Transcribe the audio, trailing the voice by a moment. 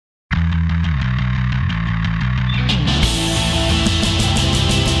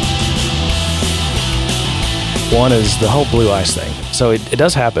One is the whole blue ice thing. So it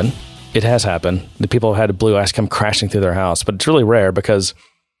does happen. It has happened. The people have had blue ice come crashing through their house, but it's really rare because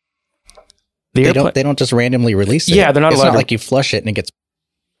they don't just randomly release it. Yeah, they're not allowed. It's not like you flush it and it gets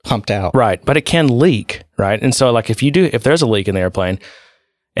pumped out. Right, but it can leak, right? And so like if there's a leak in the airplane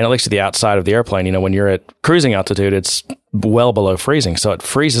and it leaks to the outside of the airplane, you know, when you're at cruising altitude, it's well below freezing. So it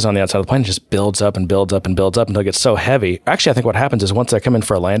freezes on the outside of the plane, it just builds up and builds up and builds up until it gets so heavy. Actually, I think what happens is once they come in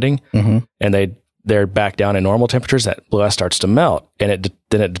for a landing and they're back down in normal temperatures, that blue ice starts to melt and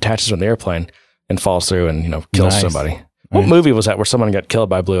then it detaches from the airplane and falls through and, you know, kills somebody. What movie was that where someone got killed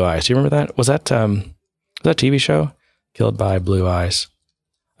by blue ice? Do you remember that? Was that a TV show? Killed by blue ice.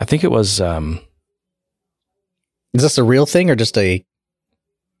 I think it was. Is this a real thing or just a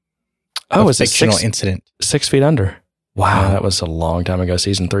fictional incident? 6 Feet Under. Wow, that was a long time ago.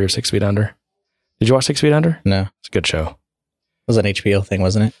 Season 3 of 6 Feet Under. Did you watch 6 Feet Under? No, it's a good show. It was an HBO thing,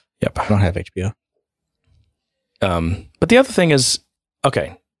 wasn't it? Yep. I don't have HBO. But the other thing is,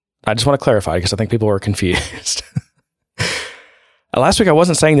 okay, I just want to clarify because I think people were confused. Last week, I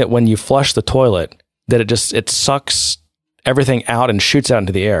wasn't saying that when you flush the toilet that it sucks everything out and shoots out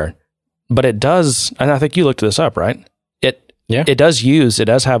into the air, but it does. And I think you looked this up, right?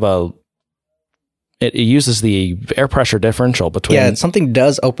 It uses the air pressure differential between. Yeah, something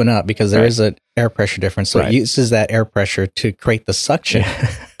does open up because there is an air pressure difference. So it uses that air pressure to create the suction,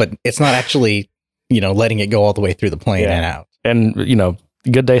 but it's not actually, you know, letting it go all the way through the plane and out. And, you know,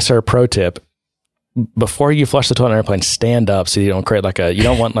 good day, sir, pro tip. Before you flush the toilet in an airplane, stand up so you don't create you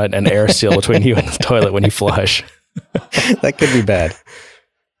don't want an air seal between you and the toilet when you flush. That could be bad.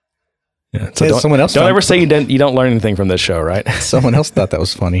 Yeah, so don't ever say you don't learn anything from this show, right? Someone else thought that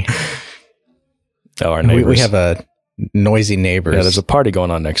was funny. Oh, our neighbors. We have a noisy neighbors. Yeah, there's a party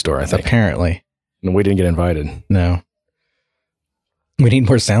going on next door, I think. Apparently. And we didn't get invited. No. We need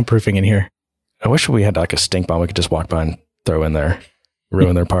more soundproofing in here. I wish we had like a stink bomb we could just walk by and throw in there,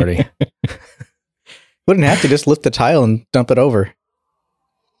 ruin their party. Wouldn't have to just lift the tile and dump it over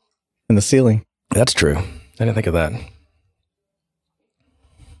in the ceiling. That's true. I didn't think of that.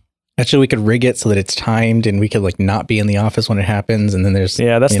 Actually, we could rig it so that it's timed and we could not be in the office when it happens. And then there's...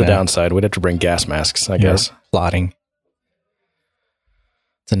 Yeah, that's the downside. We'd have to bring gas masks, I guess. Plotting.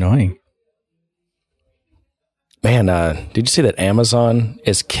 It's annoying. Man, did you see that Amazon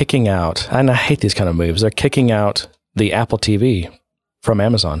is kicking out, and I hate these kind of moves, they're kicking out the Apple TV from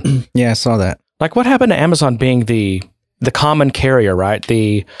Amazon. Yeah, I saw that. Like, what happened to Amazon being the common carrier, right?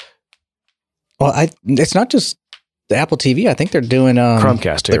 It's not just the Apple TV. I think they're doing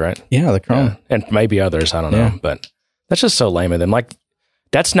Chromecast too, right? Yeah, the Chrome. Yeah. And maybe others, I don't know. But that's just so lame of them. Like,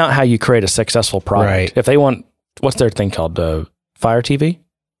 that's not how you create a successful product. Right. If they want, what's their thing called? Fire TV?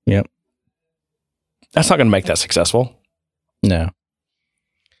 Yep. That's not going to make that successful. No.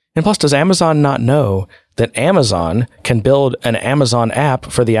 And plus, does Amazon not know that Amazon can build an Amazon app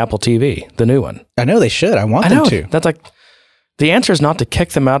for the Apple TV, the new one? I know they should. I want them to. That's the answer is not to kick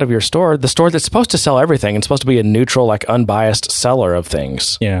them out of your store. The store that's supposed to sell everything and supposed to be a neutral, unbiased seller of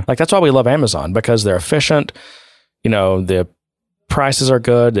things. Yeah. That's why we love Amazon, because they're efficient. You know, the prices are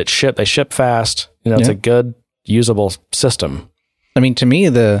good. They ship fast. You know, it's a good, usable system. I mean, to me,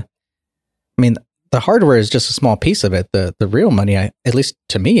 the hardware is just a small piece of it. The real money, at least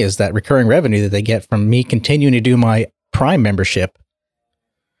to me, is that recurring revenue that they get from me continuing to do my Prime membership.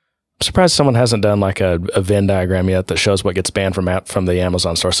 I'm surprised someone hasn't done a Venn diagram yet that shows what gets banned from the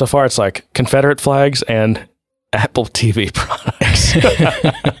Amazon store. So far, it's Confederate flags and Apple TV products.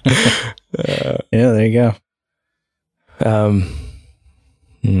 Yeah, there you go.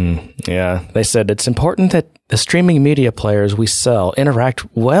 Yeah, they said it's important that the streaming media players we sell interact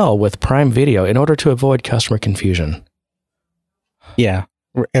well with Prime Video in order to avoid customer confusion. Yeah,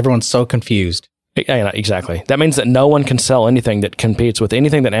 everyone's so confused. Yeah, exactly. That means that no one can sell anything that competes with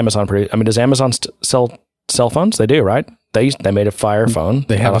anything that Amazon produces. I mean, does Amazon sell cell phones? They do, right? They made a Fire phone.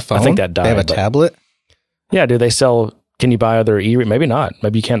 They have a phone? I think that died. They have a tablet? Yeah, do they sell... Can you buy other maybe not.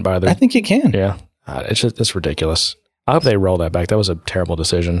 Maybe you can't buy other... I think you can. Yeah. It's ridiculous. I hope they roll that back. That was a terrible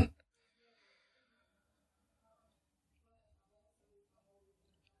decision.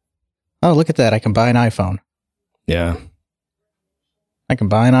 Oh, look at that. I can buy an iPhone. Yeah. I can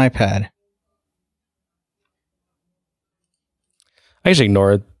buy an iPad. I usually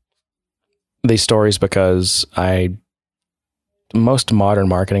ignore these stories because most modern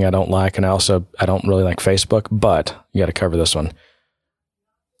marketing I don't like, and I don't really like Facebook, but you got to cover this one.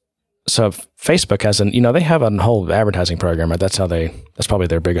 So Facebook has they have a whole advertising program, right? That's probably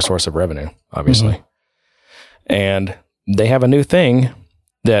their biggest source of revenue, obviously. Mm-hmm. And they have a new thing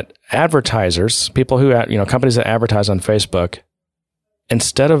that advertisers, people who, companies that advertise on Facebook,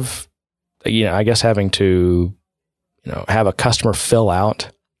 instead of, I guess having to have a customer fill out,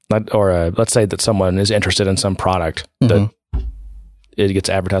 or let's say that someone is interested in some product that it gets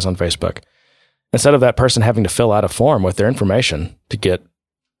advertised on Facebook. Instead of that person having to fill out a form with their information to get,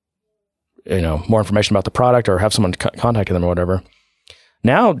 more information about the product or have someone contact them or whatever.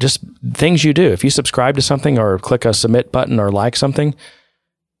 Now, just things you do. If you subscribe to something or click a submit button or like something,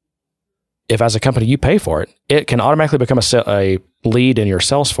 if as a company you pay for it, it can automatically become a lead in your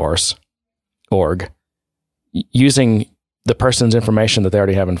Salesforce org using the person's information that they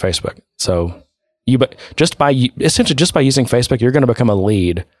already have in Facebook. So just by using Facebook, you're going to become a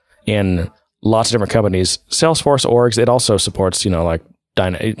lead in lots of different companies. Salesforce orgs, it also supports,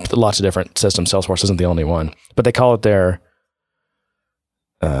 lots of different systems. Salesforce isn't the only one, but they call it their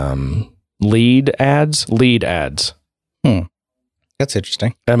lead ads. That's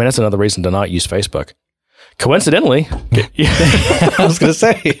interesting. I mean, that's another reason to not use Facebook. Coincidentally, I was going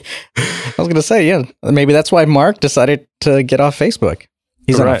to say, yeah, maybe that's why Mark decided to get off Facebook.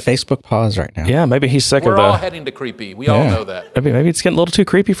 He's on a Facebook pause right now. Yeah, maybe he's sick of We're all heading to creepy. We all know that. Maybe it's getting a little too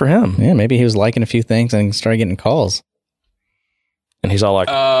creepy for him. Yeah, maybe he was liking a few things and started getting calls. And he's all like,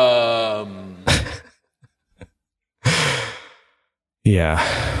 yeah.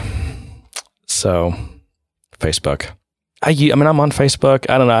 So, Facebook. I'm on Facebook.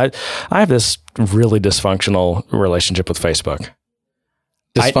 I don't know. I have this really dysfunctional relationship with Facebook.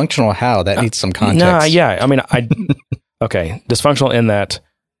 Dysfunctional how? That needs some context. No, yeah. I mean, okay. Dysfunctional in that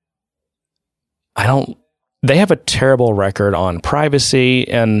they have a terrible record on privacy.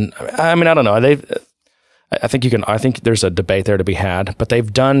 And I mean, I don't know. I think there's a debate there to be had, but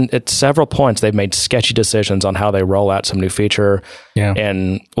they've done at several points. They've made sketchy decisions on how they roll out some new feature. Yeah.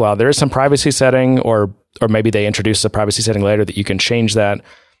 And while there is some privacy setting, or maybe they introduce a privacy setting later that you can change that,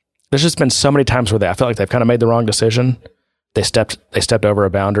 there's just been so many times where I feel like they've kind of made the wrong decision. They stepped over a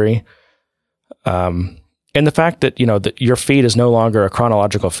boundary. And the fact that, that your feed is no longer a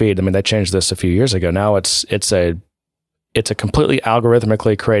chronological feed. I mean, they changed this a few years ago. Now it's a completely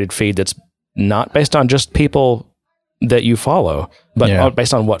algorithmically created feed that's not based on just people that you follow, but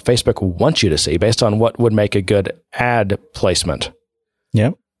based on what Facebook wants you to see, based on what would make a good ad placement.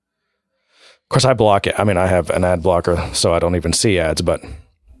 Yep. Of course, I block it. I mean, I have an ad blocker, so I don't even see ads, but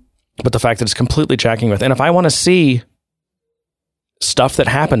the fact that it's completely tracking with, and if I want to see stuff that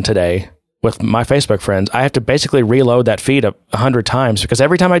happened today with my Facebook friends, I have to basically reload that feed 100 times, because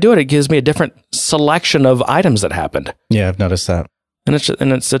every time I do it, it gives me a different selection of items that happened. Yeah, I've noticed that. And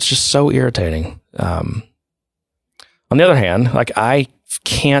it's just so irritating. On the other hand, I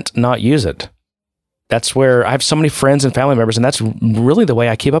can't not use it. That's where I have so many friends and family members, and that's really the way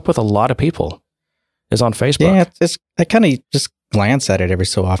I keep up with a lot of people, is on Facebook. Yeah, I kind of just glance at it every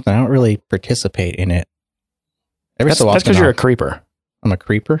so often. I don't really participate in it. That's because you're a creeper. I'm a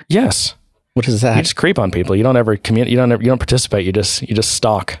creeper? Yes. What is that? You just creep on people. You don't ever communicate. You don't participate. You just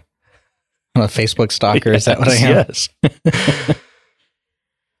stalk. I'm a Facebook stalker. Is that what I am? Yes.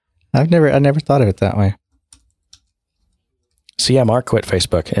 I never thought of it that way. So yeah, Mark quit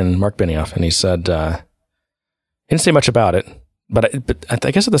Facebook, and Mark Benioff, and he said he didn't say much about it, but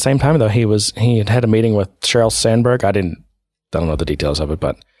I guess at the same time though, he had a meeting with Sheryl Sandberg. I don't know the details of it,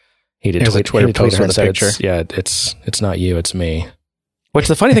 but he did. There's a Twitter post with a picture. It's not you, it's me. Which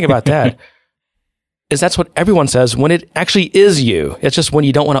the funny thing about that is that's what everyone says when it actually is you. It's just when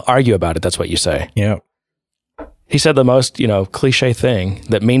you don't want to argue about it, that's what you say. Yeah. He said the most, cliche thing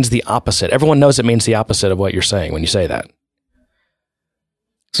that means the opposite. Everyone knows it means the opposite of what you're saying when you say that.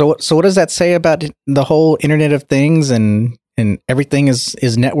 So what does that say about the whole Internet of Things and everything is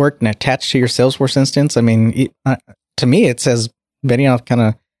networked and attached to your Salesforce instance? I mean, to me, it says Benioff kind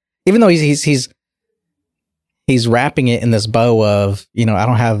of, even though he's wrapping it in this bow of, I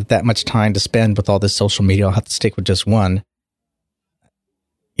don't have that much time to spend with all this social media. I'll have to stick with just one.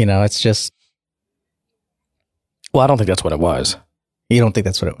 It's just. Well, I don't think that's what it was. You don't think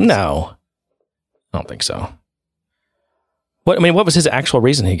that's what it was? No, I don't think so. What was his actual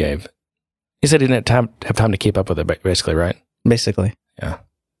reason he gave? He said he didn't have time to keep up with it, basically, right? Basically. Yeah.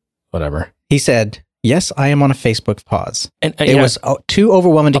 Whatever. He said, yes, I am on a Facebook pause. And it was too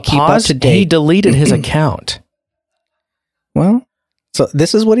overwhelming to keep up to date. He deleted his account. Well, so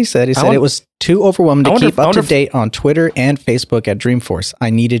this is what he said. He said it was too overwhelming to keep up to date on Twitter and Facebook at Dreamforce.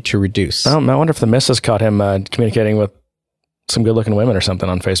 I needed to reduce. I wonder if the missus caught him communicating with some good-looking women or something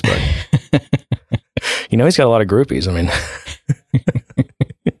on Facebook. He's got a lot of groupies. I mean,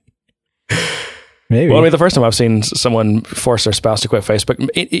 maybe. Well, the first time I've seen someone force their spouse to quit Facebook,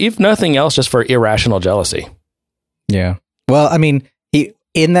 if nothing else, just for irrational jealousy. Yeah. Well, I mean, he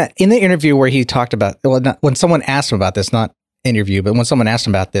in the interview where he talked about, when someone asked him about this, not interview, but when someone asked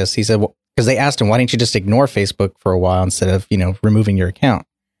him about this, he said, well, Because they asked him, why didn't you just ignore Facebook for a while instead of, removing your account?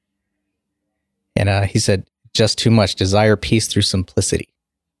 And he said, just too much. Desire peace through simplicity.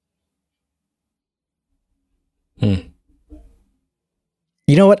 You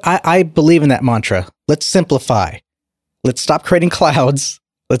know what? I believe in that mantra. Let's simplify. Let's stop creating clouds.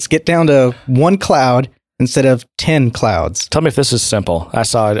 Let's get down to one cloud instead of 10 clouds. Tell me if this is simple. I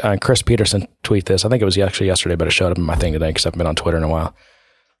saw Chris Peterson tweet this. I think it was actually yesterday, but it showed up in my thing today because I haven't been on Twitter in a while.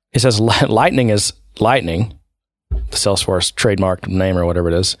 He says Lightning is Lightning, the Salesforce trademark name or whatever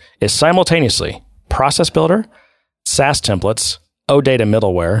it is simultaneously process builder, SaaS templates, OData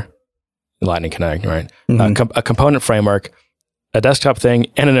middleware, Lightning Connect, right? Mm-hmm. A component framework, a desktop thing,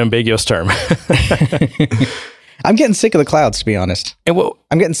 and an ambiguous term. I'm getting sick of the clouds, to be honest. And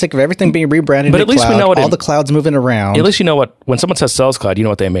I'm getting sick of everything being rebranded. But at least cloud, we know what all the clouds moving around. At least you know what when someone says Sales Cloud, you know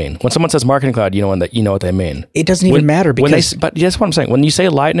what they mean. When someone says Marketing Cloud, you know what they mean. It doesn't even matter because. But that's what I'm saying. When you say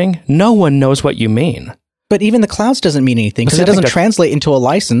Lightning, no one knows what you mean. But even the clouds doesn't mean anything because it doesn't translate into a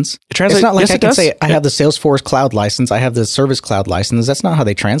license. It's not like I can say I have the Salesforce Cloud license, I have the Service Cloud license. That's not how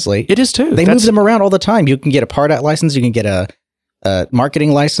they translate. It is too. They move them around all the time. You can get a Pardot license, you can get a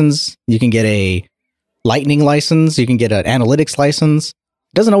marketing license, you can get a Lightning license, you can get an analytics license.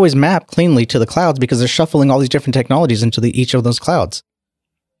 It doesn't always map cleanly to the clouds because they're shuffling all these different technologies into each of those clouds.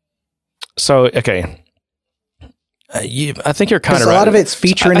 So, okay. I think you're kind of right. A lot of it's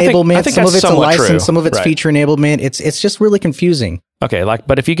feature enablement. I think some of it's a license. True. Some of it's feature enablement. It's just really confusing. Okay,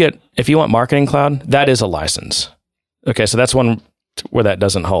 but if you want Marketing Cloud, that is a license. Okay, so that's one where that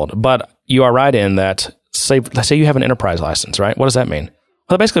doesn't hold. But you are right in that. Let's say you have an enterprise license, right? What does that mean?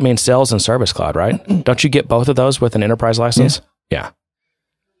 Well, that basically means Sales and Service Cloud, right? Don't you get both of those with an enterprise license? Yeah.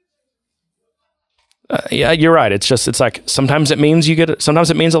 Yeah, you're right. It's like sometimes it means you get it.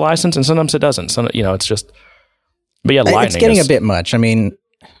 Sometimes it means a license, and sometimes it doesn't. So it's just. But yeah, Lightning. It's getting a bit much. I mean,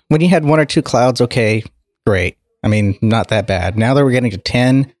 when you had 1 or 2 clouds, okay, great. I mean, not that bad. Now that we're getting to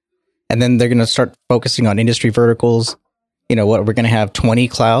 10, and then they're going to start focusing on industry verticals. We're going to have 20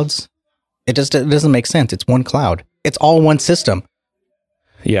 clouds. It doesn't make sense. It's one cloud. It's all one system.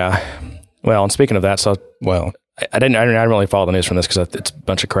 Yeah. Well, and speaking of that, I didn't really follow the news from this because it's a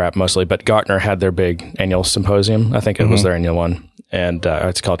bunch of crap mostly, but Gartner had their big annual symposium. I think it was their annual one, and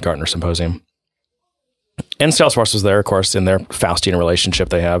it's called Gartner Symposium. And Salesforce was there, of course, in their Faustian relationship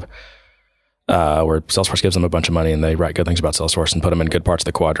they have, where Salesforce gives them a bunch of money and they write good things about Salesforce and put them in good parts of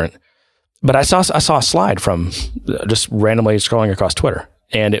the quadrant. But I saw a slide from just randomly scrolling across Twitter,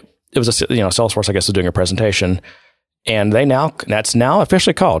 and it was Salesforce, I guess, was doing a presentation, and that's now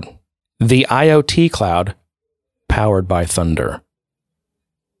officially called the IoT Cloud powered by Thunder.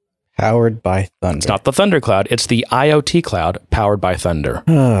 Powered by Thunder. It's not the Thunder Cloud. It's the IoT Cloud powered by Thunder.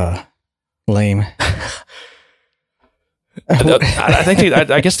 Lame. I think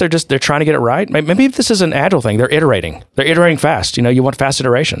I guess they're trying to get it right. Maybe this is an agile thing. They're iterating fast. You want fast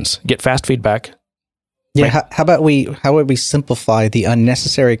iterations. Get fast feedback. Yeah. How about we simplify the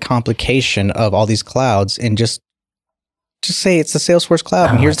unnecessary complication of all these clouds and just say it's the Salesforce Cloud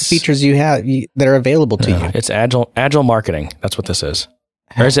and here's the features you have that are available to you. It's agile marketing. That's what this is.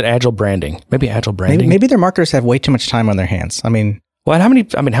 Or is it agile branding? Maybe agile branding. Maybe their marketers have way too much time on their hands. I mean, well, how many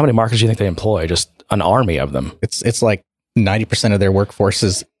marketers do you think they employ? Just an army of them. It's like 90% of their workforce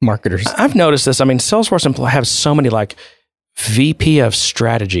is marketers. I've noticed this. I mean, Salesforce have so many like VP of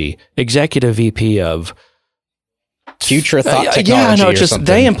strategy, executive VP of future thought technology.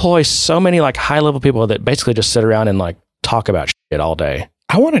 They employ so many like high level people that basically just sit around and like talk about shit all day.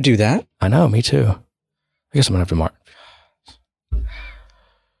 I want to do that. I know, me too. I guess I'm gonna have to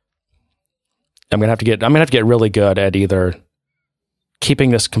I'm gonna have to get really good at either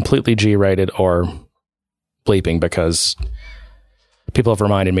keeping this completely G-rated or bleeping, because people have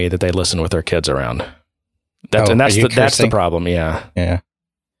reminded me that they listen with their kids around. That's the problem. Yeah.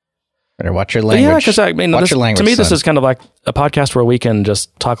 Better watch your language. Yeah, because to me, this is kind of like a podcast where we can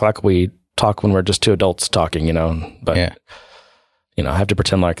just talk like we talk when we're just two adults talking, But I have to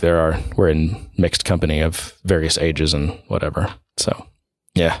pretend like we're in mixed company of various ages and whatever. So,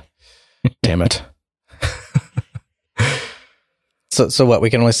 yeah. Damn it. So what? We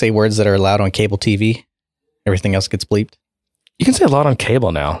can only say words that are allowed on cable TV. Everything else gets bleeped. You can say a lot on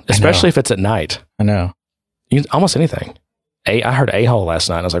cable now, especially if it's at night. I know. Almost anything. I heard a-hole last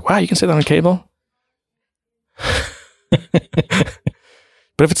night. And I was like, wow, you can say that on cable?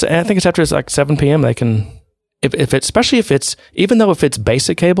 But I think it's after it's like 7 p.m. They can, especially if it's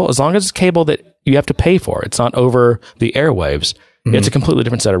basic cable, as long as it's cable that you have to pay for, it's not over the airwaves. Mm-hmm. It's a completely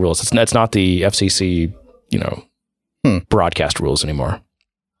different set of rules. It's not the FCC, broadcast rules anymore.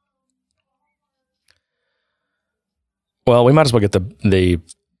 Well, we might as well get the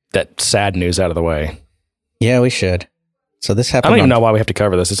that sad news out of the way. Yeah, we should. So this I happened. don't even know why we have to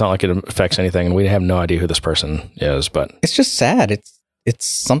cover this. It's not like it affects anything, and we have no idea who this person is. But it's just sad. It's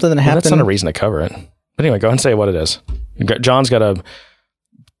something that well, happened. that's not a reason to cover it. But anyway, go ahead and say what it is. John's got to,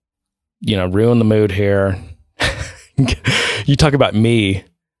 ruin the mood here. You talk about me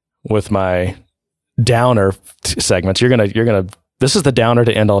with my downer segments. You're gonna. This is the downer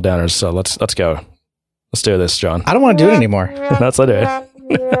to end all downers. So let's go. Let's do this, John. I don't want to do it anymore. Let's do it.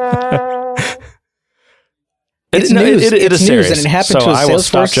 It's news. It is news, serious. and it happened so to a I will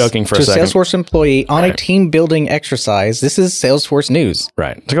stop joking for a second. Salesforce employee on a team building exercise. This is Salesforce news.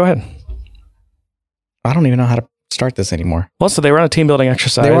 Right. So go ahead. I don't even know how to start this anymore. Well, so they were on a team building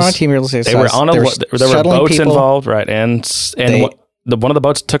exercise. They were on a team building exercise. They were on there were boats involved, right? And one of the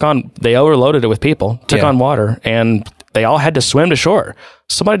boats they overloaded it with people, took on water, and they all had to swim to shore.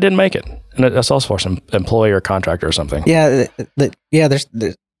 Somebody didn't make it, and a Salesforce employee or contractor or something. Yeah, There's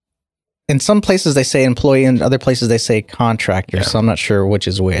in some places they say employee, and other places they say contractor. Yeah. So I'm not sure which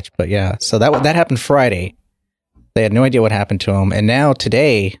is which, but yeah. So that happened Friday. They had no idea what happened to him, and now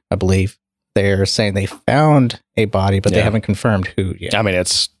today, I believe, they're saying they found a body, but they haven't confirmed who yet. I mean,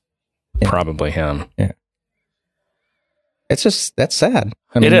 it's probably him. Yeah. That's sad.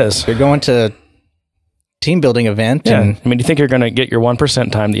 I mean, it is. You're going to team building event. Yeah. And, I mean, you think you're going to get your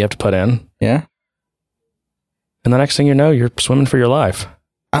 1% time that you have to put in. Yeah. And the next thing you know, you're swimming for your life.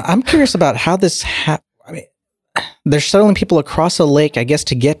 I'm curious about how this happened. I mean, they're shuttling people across a lake, I guess,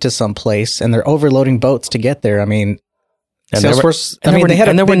 to get to some place, and they're overloading boats to get there. I mean, Salesforce, they had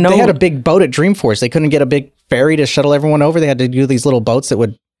a big boat at Dreamforce. They couldn't get a big ferry to shuttle everyone over. They had to do these little boats that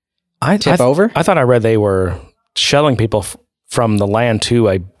would tip over. I thought I read they were shuttling people from the land to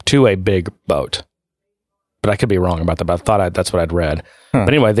a big boat, but I could be wrong about that. But I thought that's what I'd read. But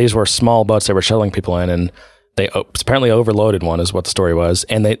anyway, these were small boats they were shuttling people in, and they apparently overloaded one, is what the story was,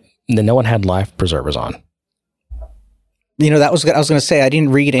 and no one had life preservers on. That was I was going to say. I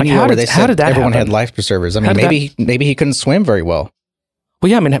didn't read anywhere where they said everyone had life preservers. I mean, maybe he couldn't swim very well.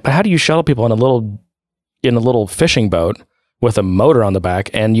 Well, yeah. I mean, but how do you shuttle people in a little fishing boat with a motor on the back,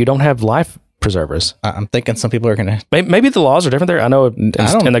 and you don't have life preservers? I'm thinking some people are going to. Maybe the laws are different there. I know in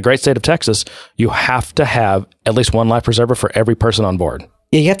the great state of Texas, you have to have at least one life preserver for every person on board.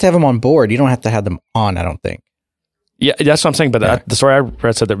 Yeah, you have to have them on board. You don't have to have them on, I don't think. Yeah, that's what I'm saying. But the story I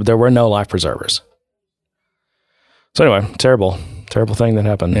read said that there were no life preservers. So anyway, terrible thing that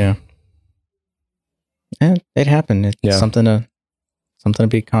happened. Yeah. And it happened. It's something to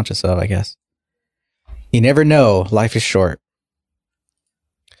be conscious of, I guess. You never know. Life is short.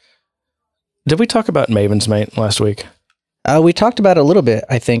 Did we talk about Maven's Mate last week? We talked about it a little bit,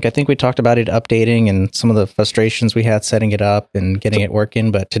 I think. I think we talked about it updating and some of the frustrations we had setting it up and getting it working.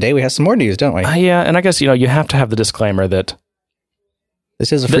 But today we have some more news, don't we? Yeah, and I guess, you have to have the disclaimer that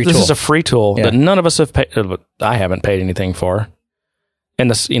this is a free tool. This is a free tool that none of us have paid. I haven't paid anything for.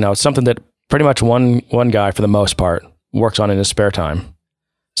 And this, it's something that pretty much one guy, for the most part, works on in his spare time.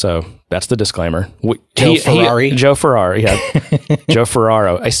 So that's the disclaimer. Joe Ferrari, yeah. Joe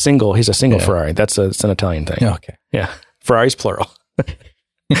Ferraro, he's a single Ferrari. It's an Italian thing. Okay. Yeah. Ferrari's plural.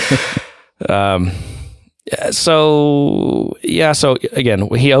 So again,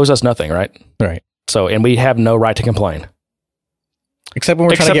 he owes us nothing, right? Right. So, and we have no right to complain. Except when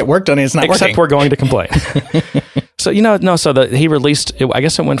we're trying to get work done, it's not working. Except we're going to complain. So, he released, I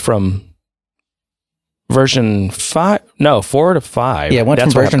guess it went from version 4 to 5. Yeah, it went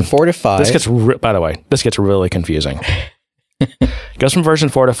from version 4 to 5. By the way, this gets really confusing. It goes from version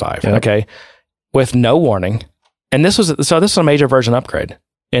 4 to 5, okay, with no warning. And this is a major version upgrade.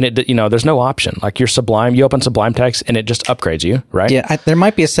 And there's no option. Like you open Sublime Text and it just upgrades you, right? Yeah, there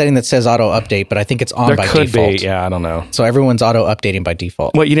might be a setting that says auto update, but I think it's on by default. There could be, I don't know. So everyone's auto updating by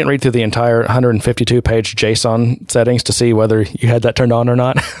default. Well, you didn't read through the entire 152-page JSON settings to see whether you had that turned on or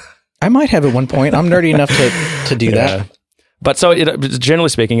not? I might have at one point. I'm nerdy enough to do that. But so generally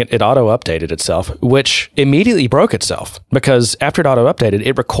speaking, it auto updated itself, which immediately broke itself because after it auto updated,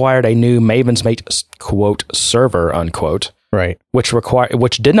 it required a new Maven's Mate quote server unquote. Right. Which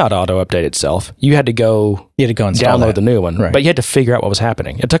did not auto update itself. You had to go and download the new one. Right. But you had to figure out what was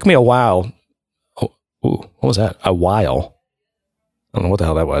happening. It took me a while. Oh, what was that? A while. I don't know what the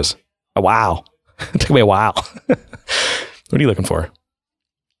hell that was. A while. It took me a while. What are you looking for?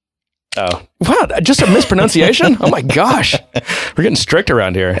 Oh, wow. Just a mispronunciation? Oh my gosh. We're getting strict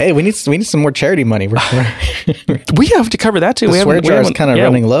around here. Hey, we need some more charity money. We have to cover that too. The swear jar is kind of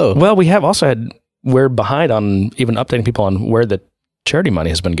running low. Well, we have also we're behind on even updating people on where the charity money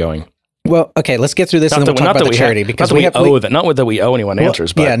has been going. Well, okay, let's get through this and then we'll talk about the charity. Because not that we owe anyone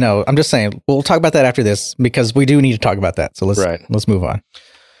answers. But I'm just saying, we'll talk about that after this because we do need to talk about that. So let's move on.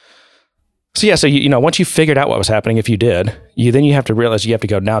 So yeah, so you know, once you figured out what was happening, if you did, then you have to realize you have to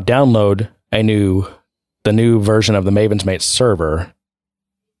go now download the new version of the Maven's Mate server.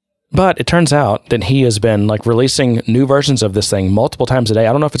 But it turns out that he has been like releasing new versions of this thing multiple times a day.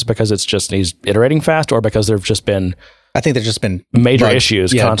 I don't know if it's because it's just he's iterating fast or because there've just been I think there's just been major bugs.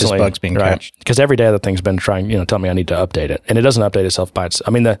 issues constantly. Just bugs being patched. Because every day the thing's been trying, tell me I need to update it. And it doesn't update itself by itself.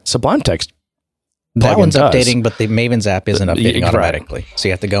 I mean, the Sublime Text that one's does. Updating, but the Maven's app isn't updating Right. automatically. So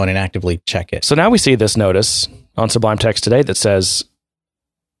you have to go in and actively check it. So now we see this notice on Sublime Text today that says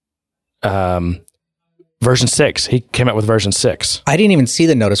version 6. He came out with version 6. I didn't even see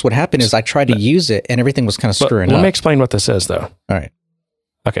the notice. What happened is I tried to use it and everything was kind of screwing up. Let me explain what this is, though. All right.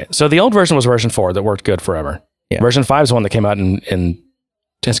 Okay, so the old version was version 4 that worked good forever. Yeah. Version 5 is the one that came out and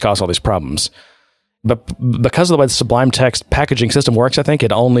has caused all these problems. But because of the way the Sublime Text packaging system works, I think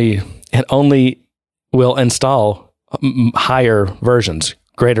it only will install higher versions,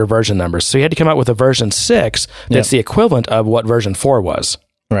 greater version numbers. So you had to come out with a version 6 that's the equivalent of what version 4 was.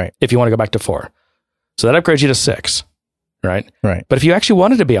 Right. If you want to go back to 4. So that upgrades you to 6, right? Right. But if you actually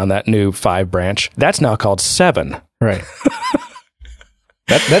wanted to be on that new 5 branch, that's now called 7. Right.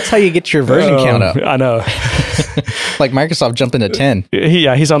 That's how you get your version count up. I know. Like Microsoft jumping to 10.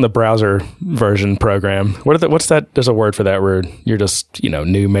 Yeah, he's on the browser version program. What's that? There's a word for that where you're just,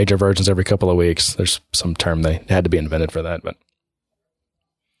 new major versions every couple of weeks. There's some term they had to be invented for that, but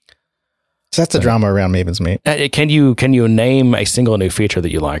So that's the drama around Maven's Mate. can you name a single new feature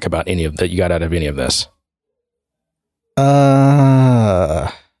that you like about that you got out of any of this?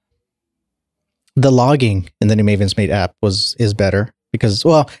 The logging in the new Maven's Mate app is better because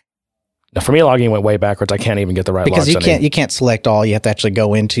Now, for me, logging went way backwards. I can't even get the right because logs. you can't select all. You have to actually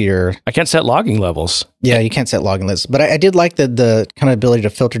go into your. I can't set logging levels. Yeah, you can't set logging lists. But I did like the kind of ability to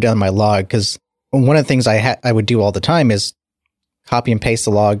filter down my log because one of the things I would do all the time is copy and paste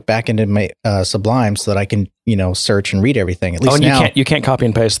the log back into my Sublime so that I can search and read everything. At least and now you can't copy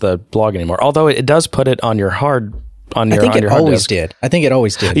and paste the log anymore. Although it does put it on your hard. I think it always did. I think it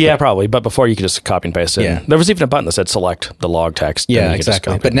always did. Yeah, probably. But before you could just copy and paste it. Yeah. There was even a button that said select the log text. Yeah,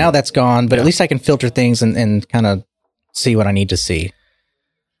 exactly. But now that's gone. But at least I can filter things and kind of see what I need to see.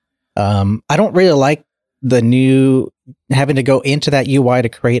 I don't really like the new having to go into that UI to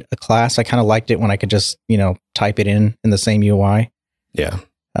create a class. I kind of liked it when I could just, type it in the same UI. Yeah.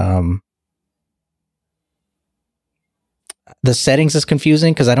 The settings is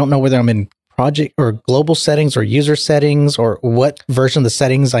confusing because I don't know whether I'm in project or global settings or user settings or what version of the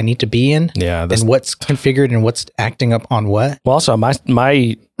settings I need to be in. Yeah. And what's configured and what's acting up on what. Well, also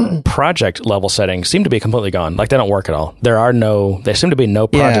my project level settings seem to be completely gone. Like they don't work at all. There seem to be no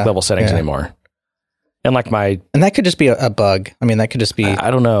project level settings anymore. And and that could just be a bug. I mean, that could just be,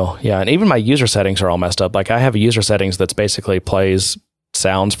 I don't know. Yeah. And even my user settings are all messed up. Like I have a user settings that's basically plays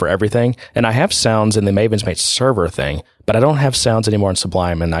sounds for everything. And I have sounds in the Maven's Mate server thing, but I don't have sounds anymore in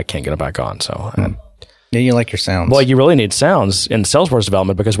Sublime and I can't get it back on. So yeah, you like your sounds. Well, you really need sounds in Salesforce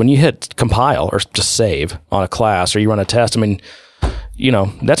development because when you hit compile or just save on a class or you run a test, I mean,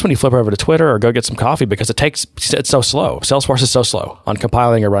 that's when you flip over to Twitter or go get some coffee because it's so slow. Salesforce is so slow on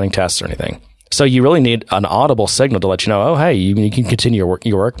compiling or running tests or anything. So you really need an audible signal to let you know, oh, hey, you can continue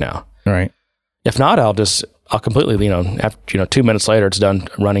your work now. Right. If not, I'll completely, after, 2 minutes later, it's done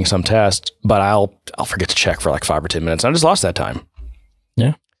running some test, but I'll forget to check for like 5 or 10 minutes. I just lost that time.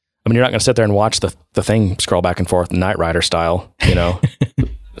 Yeah. I mean, you're not going to sit there and watch the thing scroll back and forth Knight Rider style,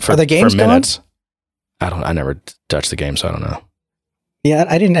 for, Are the games for minutes. Gone? I never touched the game, so I don't know. Yeah,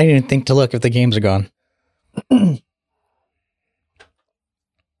 I didn't think to look if the games are gone.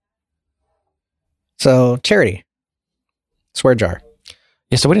 So, charity. Swear jar.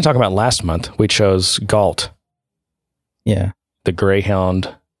 Yeah, so we didn't talk about last month. We chose Galt. Yeah. The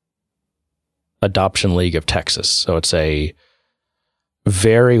Greyhound Adoption League of Texas. So it's a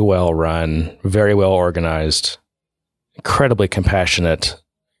very well run, very well organized, incredibly compassionate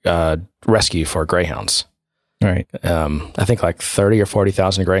rescue for greyhounds. Right. I think like 30 or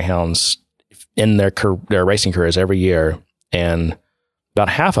 40,000 greyhounds in their racing careers every year, and about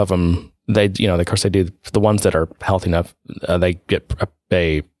half of them, of course they do the ones that are healthy enough. They get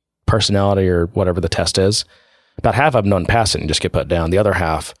a personality or whatever the test is. About half of them don't pass it and just get put down. The other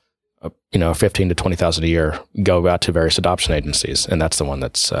half, 15 to 20,000 a year, go out to various adoption agencies, and that's the one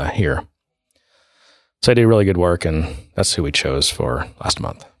that's here. So they do really good work, and that's who we chose for last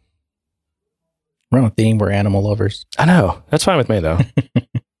month. We're on a theme. We're animal lovers. I know. That's fine with me, though.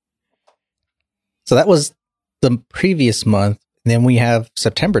 So that was the previous month. And then we have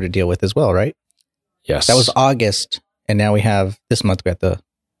September to deal with as well, right? Yes. That was August. And now we have this month we have to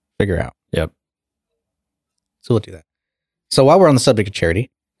figure out. Yep. So we'll do that. So while we're on the subject of charity,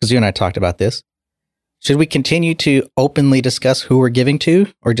 because you and I talked about this. Should we continue to openly discuss who we're giving to,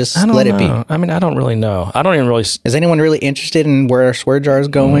 or just let it be? I mean, I don't really know. I don't even really. Is anyone really interested in where our swear jar is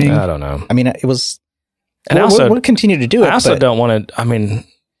going? I don't know. I mean, it was. And also, we'll continue to do it. I also don't want to. I mean,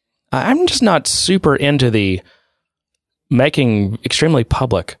 I'm just not super into the making extremely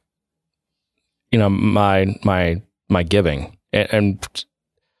public. My giving, and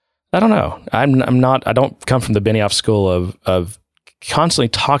I don't know. I'm not. I don't come from the Benioff school of constantly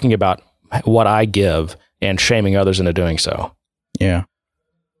talking about what I give and shaming others into doing so. Yeah.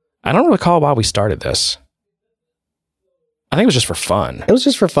 I don't recall why we started this. I think it was just for fun. It was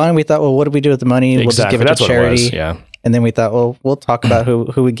just for fun. We thought, well, what do we do with the money? Exactly. We'll just give it That's to charity. What it was. Yeah. And then we thought, well, we'll talk about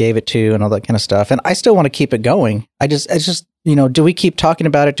who we gave it to and all that kind of stuff. And I still want to keep it going. It's just, do we keep talking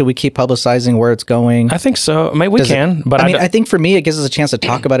about it? Do we keep publicizing where it's going? I think so. Maybe we can, but I think for me, it gives us a chance to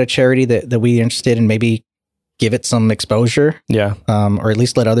talk about a charity that we're interested in, maybe give it some exposure. Yeah. Or at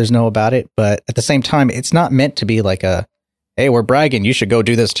least let others know about it. But at the same time, it's not meant to be like hey, we're bragging, you should go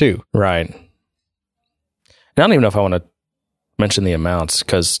do this too. Right. And I don't even know if I want to mention the amounts,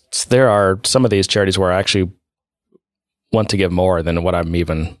 because there are some of these charities where I actually want to give more than what I'm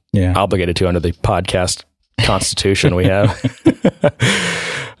even obligated to under the podcast constitution we have.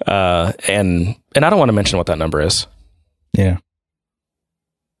 And I don't want to mention what that number is. Yeah.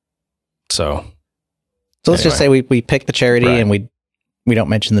 So let's just say we pick the charity and we don't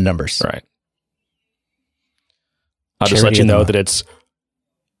mention the numbers. Right. I'll just let you know that it's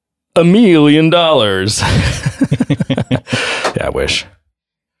 $1 million. Yeah, I wish.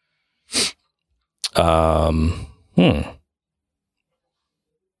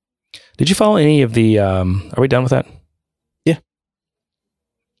 Did you follow any of the, are we done with that? Yeah.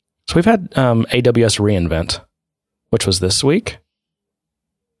 So we've had AWS reInvent, which was this week.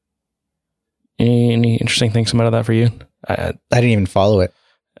 Any interesting things come out of that for you? I didn't even follow it.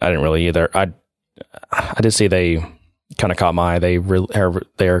 I didn't really either. I did see they kind of caught my eye. They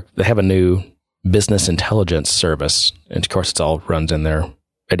have a new business intelligence service, and of course, it's all runs in their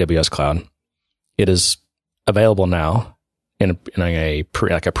AWS cloud. It is available now in a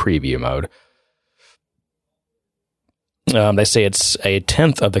preview mode. They say it's a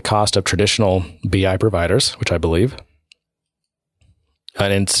tenth of the cost of traditional BI providers, which I believe.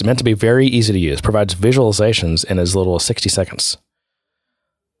 And it's meant to be very easy to use. Provides visualizations in as little as 60 seconds.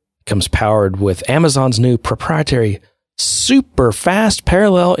 Comes powered with Amazon's new proprietary super fast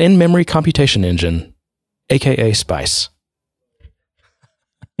parallel in-memory computation engine, aka Spice.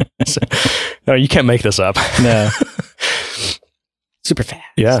 No, you can't make this up. No. Super fast.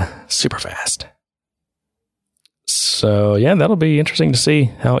 Yeah, super fast. So yeah, that'll be interesting to see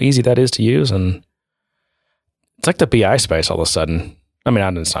how easy that is to use. And it's like the BI space all of a sudden. I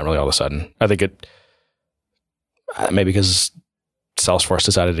mean, it's not really all of a sudden. I think it, maybe because Salesforce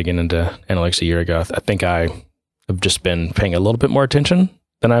decided to get into analytics a year ago. I think I have just been paying a little bit more attention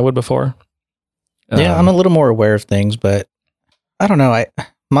than I would before. Yeah, I'm a little more aware of things, but I don't know.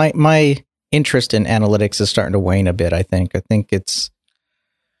 My interest in analytics is starting to wane a bit, I think. I think it's...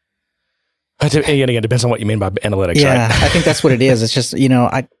 Again, it depends on what you mean by analytics, yeah, right? I think that's what it is. It's just,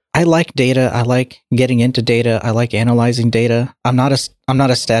 I like data. I like getting into data. I like analyzing data. I'm not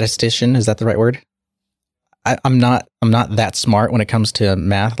a statistician. Is that the right word? I'm not that smart when it comes to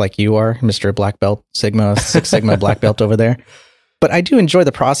math like you are, Mr. Black Belt, Six Sigma Black Belt over there. But I do enjoy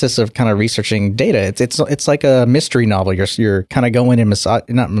the process of kind of researching data. It's like a mystery novel. You're kind of going in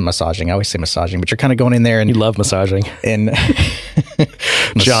not massaging. I always say massaging, but you're kind of going in there and you love massaging and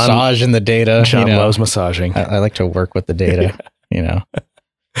massaging the data. John loves massaging. I like to work with the data,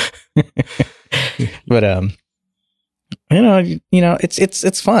 But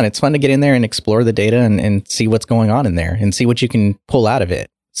it's fun. It's fun to get in there and explore the data and see what's going on in there and see what you can pull out of it.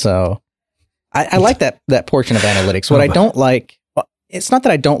 So I like that portion of analytics. What I don't like, it's not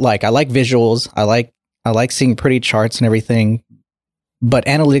that I don't like. I like visuals. I like seeing pretty charts and everything. But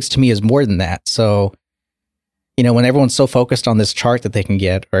analytics to me is more than that. So, when everyone's so focused on this chart that they can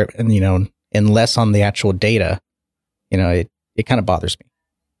get, and less on the actual data, it kind of bothers me.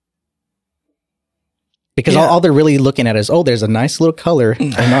 Because all they're really looking at is, there's a nice little color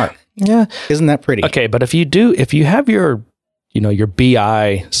and arc. Yeah. Isn't that pretty? Okay, but if you have your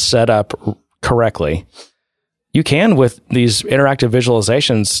BI set up correctly, you can, with these interactive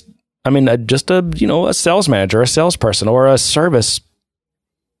visualizations, I mean, just a sales manager, a salesperson, or a service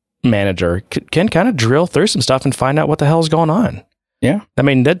manager can kind of drill through some stuff and find out what the hell is going on. Yeah. I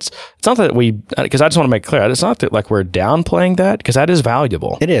mean, it's not that because I just want to make clear, it's not that like we're downplaying that, because that is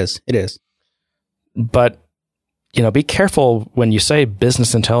valuable. It is. But, be careful when you say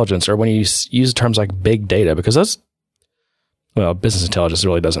business intelligence or when you use terms like big data, because Well, business intelligence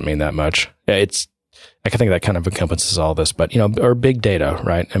really doesn't mean that much. It's, I think that kind of encompasses all this, but, or big data,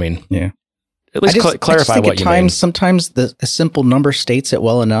 right? I mean, yeah. At least clarify what you mean. Sometimes a simple number states it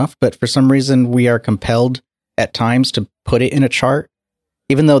well enough, but for some reason we are compelled at times to put it in a chart,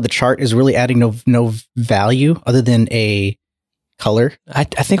 even though the chart is really adding no value other than a color. I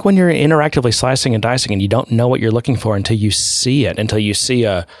think when you're interactively slicing and dicing and you don't know what you're looking for until you see it, until you see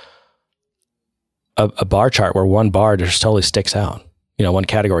a bar chart where one bar just totally sticks out, one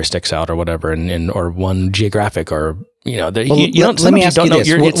category sticks out or whatever, and or one geographic or, you don't, let me ask you this.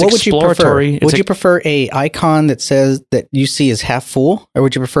 What would you prefer? Would you prefer a icon that says that you see is half full, or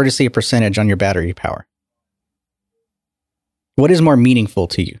would you prefer to see a percentage on your battery power? What is more meaningful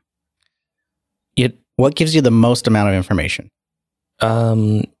to you? What gives you the most amount of information?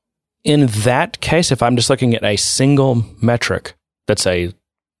 In that case, if I'm just looking at a single metric that's a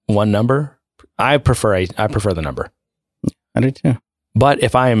one number, I prefer the number. I do too. But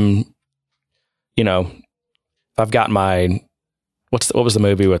if I'm, if I've got my, what was the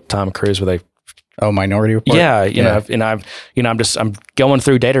movie with Tom Cruise where they, Minority Report. Yeah, I'm going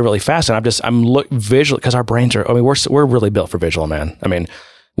through data really fast, and I'm look visual because our brains are. I mean, we're really built for visual, man. I mean,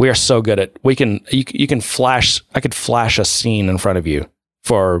 we are so good at you can flash. I could flash a scene in front of you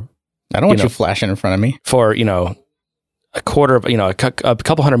for. I don't want you flashing in front of me for a quarter of a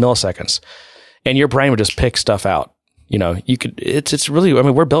couple hundred milliseconds, and your brain would just pick stuff out. You could. It's really. I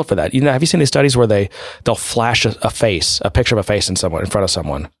mean, we're built for that. Have you seen these studies where they'll flash a picture of a face in front of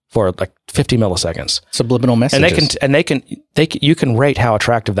someone for like 50 milliseconds? Subliminal messages. And you can rate how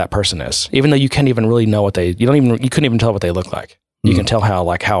attractive that person is, even though you can't even really know you couldn't even tell what they look like. You can tell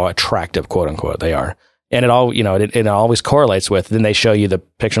how attractive, quote unquote, they are. And it all, it always correlates with, then they show you the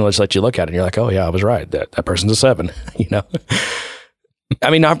picture and just let you look at it and you're like, oh yeah, I was right. That person's a 7, I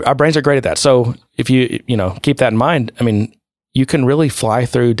mean, our brains are great at that. So if you keep that in mind, I mean, you can really fly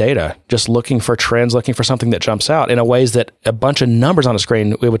through data just looking for trends, looking for something that jumps out in a ways that a bunch of numbers on a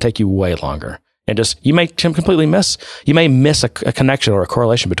screen, it would take you way longer. And you may completely miss a connection or a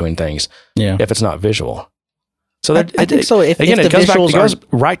correlation between things if it's not visual. So I think so. If it goes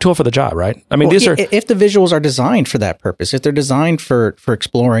right tool for the job, right? I mean, if the visuals are designed for that purpose, if they're designed for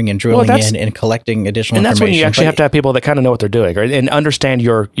exploring and drilling in and collecting additional information. And that's when you actually have to have people that kind of know what they're doing, right? And understand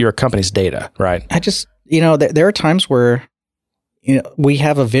your company's data, right? I just, there are times where, we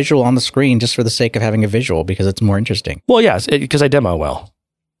have a visual on the screen just for the sake of having a visual because it's more interesting. Well, yes, because I demo well.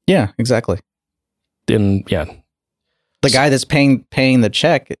 Yeah, exactly. Then, yeah. The guy that's paying the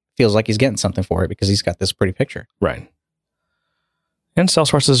check feels like he's getting something for it because he's got this pretty picture. Right. And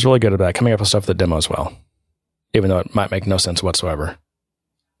Salesforce is really good at that, coming up with stuff that demos well, even though it might make no sense whatsoever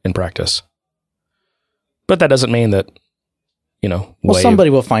in practice. But that doesn't mean that, somebody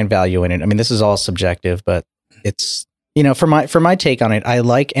will find value in it. I mean, this is all subjective, but it's, for my take on it, I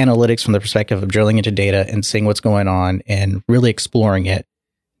like analytics from the perspective of drilling into data and seeing what's going on and really exploring it,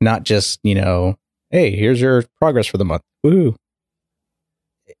 not just, hey, here's your progress for the month. Woohoo.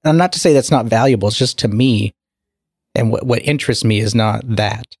 And not to say that's not valuable. It's just to me, and what interests me is not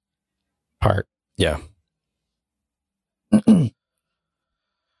that part. Yeah.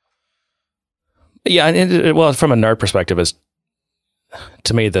 Yeah, and from a nerd perspective, is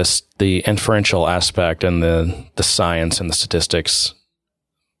to me the inferential aspect and the science and the statistics.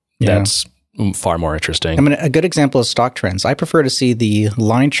 That's far more interesting. I mean, a good example is stock trends. I prefer to see the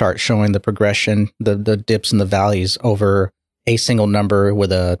line chart showing the progression, the dips and the valleys over a single number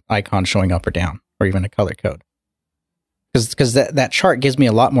with a icon showing up or down, or even a color code. Because that chart gives me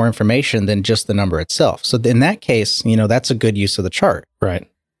a lot more information than just the number itself. So in that case, that's a good use of the chart. Right.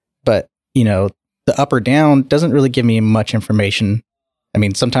 But, the up or down doesn't really give me much information. I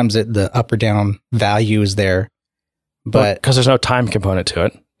mean, sometimes the up or down value is there, but because there's no time component to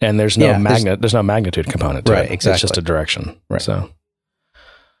it, and there's no there's no magnitude component to it. Exactly. It's just a direction. Right. So,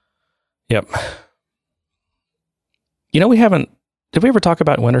 yep. Did we ever talk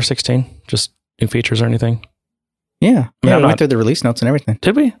about Winter 16? Just new features or anything? Yeah. We went through the release notes and everything.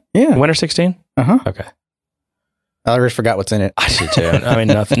 Did we? Yeah. Winter 16? Uh-huh. Okay. I already forgot what's in it. I did too. I mean,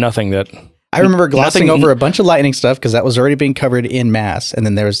 nothing that... I remember glossing over a bunch of Lightning stuff because that was already being covered in mass. And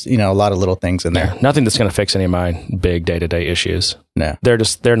then there's, a lot of little things in there. Nothing that's going to fix any of my big day-to-day issues. No.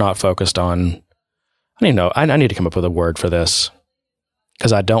 They're not focused on... I don't even know. I need to come up with a word for this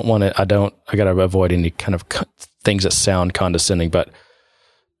because I got to avoid any kind of things that sound condescending, but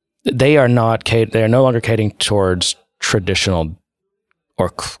they are no longer catering towards traditional or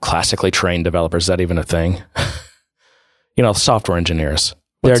classically trained developers. Is that even a thing? Software engineers.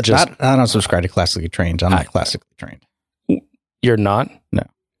 They're just... I don't subscribe to classically trained. I'm not classically trained. You're not? No.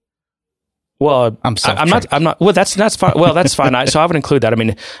 Well, I'm not. Well, that's fine. Well, that's fine. So I would include that. I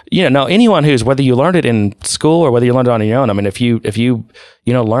mean, now anyone who's, whether you learned it in school or whether you learned it on your own. I mean, if you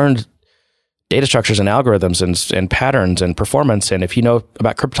learned data structures and algorithms and patterns and performance, and if you know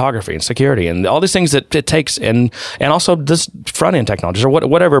about cryptography and security and all these things that it takes, and also this front end technologies or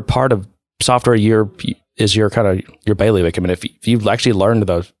whatever part of software is your kind of your bailiwick. I mean, if you've actually learned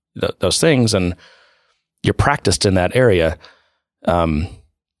those things and you're practiced in that area,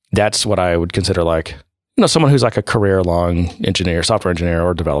 that's what I would consider like, someone who's like a career-long engineer, software engineer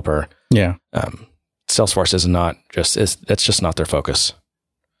or developer. Yeah. Salesforce is not that's just not their focus.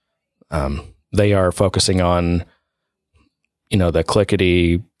 They are focusing on, the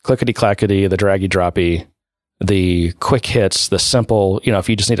clickety-clackety, the draggy-droppy, the quick hits, the simple, if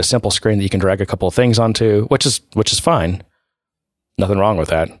you just need a simple screen that you can drag a couple of things onto, which is fine. Nothing wrong with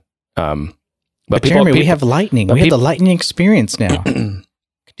that. But Jeremy, we have Lightning. We have the Lightning experience now.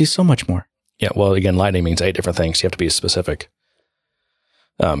 Could do so much more. Yeah, well, again, Lightning means 8 different things. You have to be specific.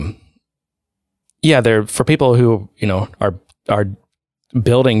 They're for people who are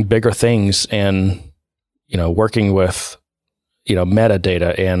building bigger things and working with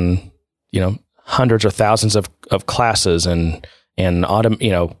metadata and hundreds or thousands of classes and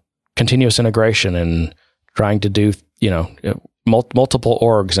continuous integration and trying to do multiple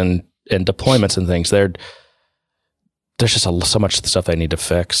orgs and deployments and things. There's just so much stuff they need to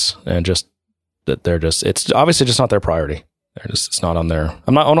fix, and it's obviously just not their priority. It's not on their.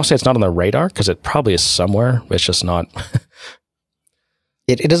 I want to say it's not on their radar, because it probably is somewhere. It's just not.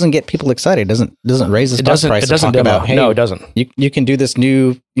 It doesn't get people excited. It doesn't raise the stock price. It doesn't talk about, hey, no, it doesn't. You can do this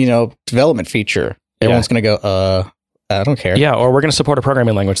new development feature. Everyone's going to go, I don't care. Yeah, or we're going to support a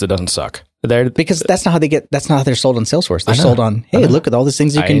programming language that doesn't suck. Because that's not how that's not how they're sold on Salesforce. They're sold on, hey, look at all these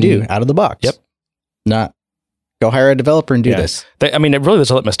things you can do out of the box. Yep. Not go hire a developer and do this. It really is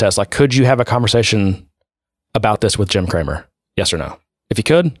a litmus test. Like, could you have a conversation about this with Jim Cramer? Yes or no? If you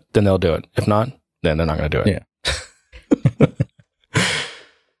could, then they'll do it. If not, then they're not going to do it. Yeah.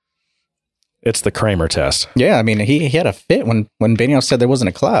 It's the Cramer test. Yeah, I mean, he had a fit when Benioff said there wasn't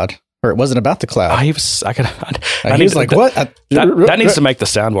a cloud, or it wasn't about the cloud. He was like, what? That needs to make the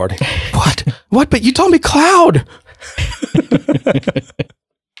soundboard. What? But you told me cloud.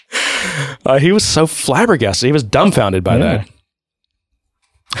 He was so flabbergasted. He was dumbfounded by that.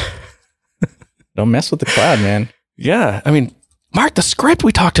 Don't mess with the cloud, man. Yeah, I mean, Mark, the script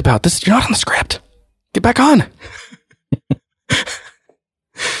we talked about. You're not on the script. Get back on.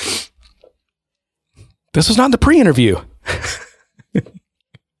 This was not the pre-interview. Are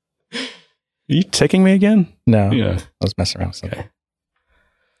you taking me again? No. Yeah. I was messing around with something. Okay.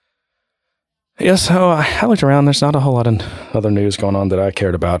 Yeah, so I looked around. There's not a whole lot of other news going on that I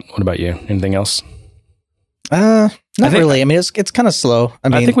cared about. What about you? Anything else? Not really. I mean, it's kind of slow.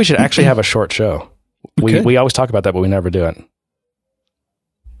 I think we should actually have a short show. We always talk about that, but we never do it.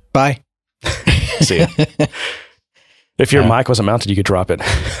 Bye. See ya. If your mic wasn't mounted, you could drop it.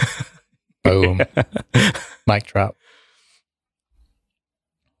 Boom. Mic drop.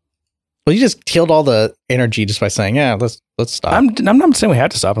 Well, you just killed all the energy just by saying, "Yeah, let's stop." I'm not saying we had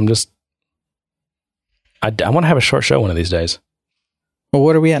to stop. I'm just, I want to have a short show one of these days. Well,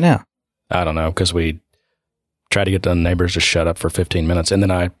 what are we at now? I don't know, because we tried to get the neighbors to shut up for 15 minutes, and then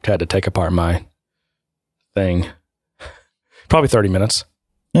I had to take apart my thing. Probably 30 minutes.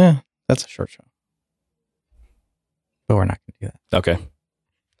 Yeah, that's a short show. But we're not going to do that. Okay.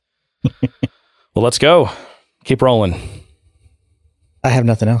 Well, let's go. Keep rolling. I have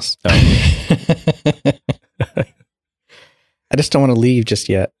nothing else. Oh. I just don't want to leave just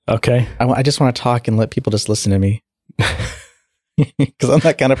yet. Okay. I just want to talk and let people just listen to me. Because I'm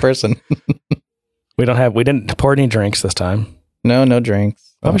that kind of person. We didn't pour any drinks this time. No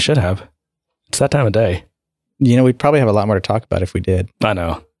drinks. Well, we should have. It's that time of day. We'd probably have a lot more to talk about if we did. I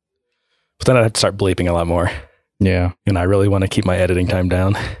know. But then I'd have to start bleeping a lot more. Yeah. And I really want to keep my editing time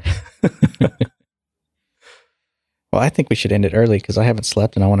down. Well, I think we should end it early because I haven't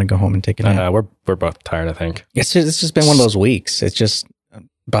slept and I want to go home and take a nap. We're both tired, I think. It's just been one of those weeks. It's just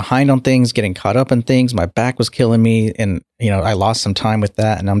behind on things, getting caught up in things. My back was killing me, and I lost some time with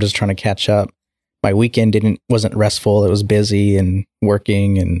that, and I'm just trying to catch up. My weekend wasn't restful. It was busy and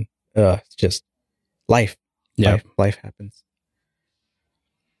working, and it's just life. Yeah, life happens.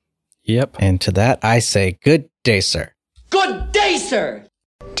 Yep. And to that, I say, good day, sir. Good day, sir.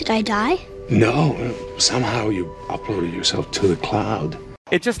 Did I die? No, somehow you uploaded yourself to the cloud.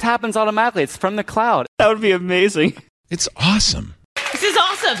 It just happens automatically. It's from the cloud. That would be amazing. It's awesome. This is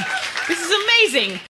awesome. This is amazing.